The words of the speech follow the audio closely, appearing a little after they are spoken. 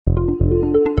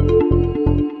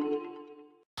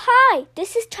Hi,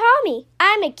 this is Tommy.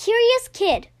 I'm a curious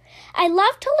kid. I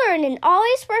love to learn and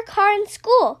always work hard in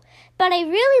school, but I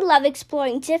really love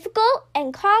exploring difficult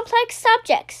and complex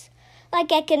subjects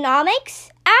like economics,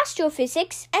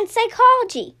 astrophysics, and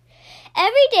psychology.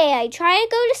 Every day I try to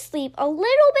go to sleep a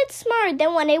little bit smarter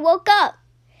than when I woke up.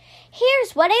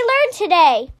 Here's what I learned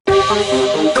today.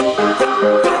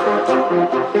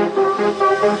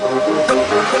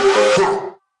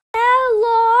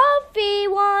 Hello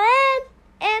everyone,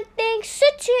 and thanks for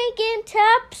tuning in to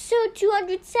episode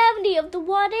 270 of the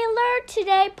What I Learned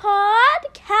Today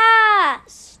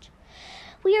podcast.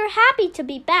 We are happy to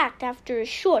be back after a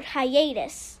short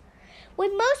hiatus.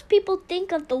 When most people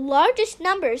think of the largest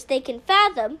numbers they can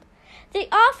fathom, they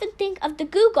often think of the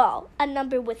googol, a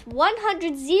number with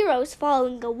 100 zeros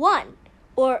following a 1,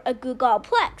 or a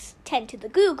googolplex, 10 to the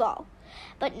googol,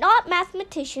 but not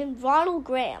mathematician Ronald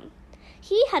Graham.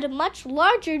 He had a much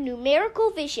larger numerical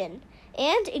vision,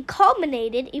 and it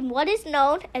culminated in what is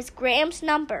known as Graham's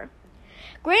number.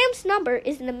 Graham's number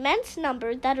is an immense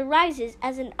number that arises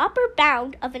as an upper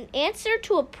bound of an answer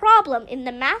to a problem in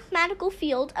the mathematical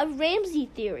field of Ramsey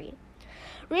theory.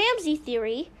 Ramsey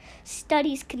theory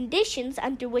studies conditions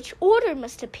under which order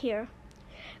must appear.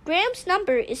 Graham's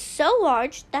number is so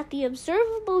large that the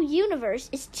observable universe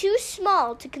is too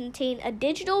small to contain a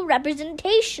digital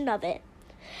representation of it.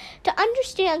 To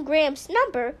understand Graham's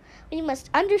number, we must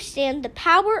understand the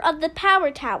power of the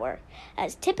power tower,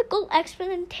 as typical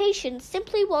experimentation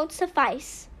simply won't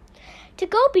suffice. To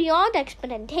go beyond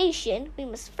experimentation, we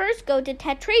must first go to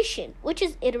tetration, which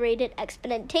is iterated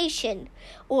experimentation,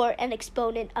 or an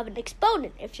exponent of an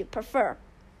exponent if you prefer.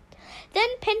 Then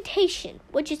pentation,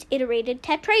 which is iterated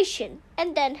tetration,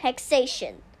 and then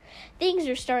hexation. Things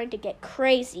are starting to get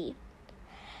crazy.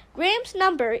 Graham's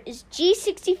number is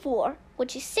G64,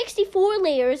 which is 64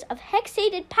 layers of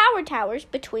hexated power towers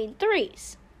between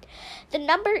threes. The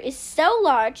number is so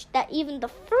large that even the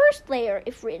first layer,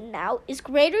 if written out, is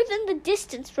greater than the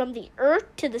distance from the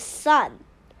Earth to the Sun.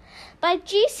 By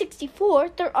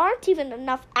G64, there aren't even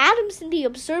enough atoms in the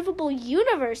observable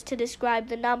universe to describe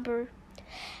the number.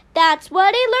 That's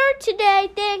what I learned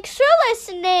today. Thanks for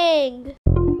listening.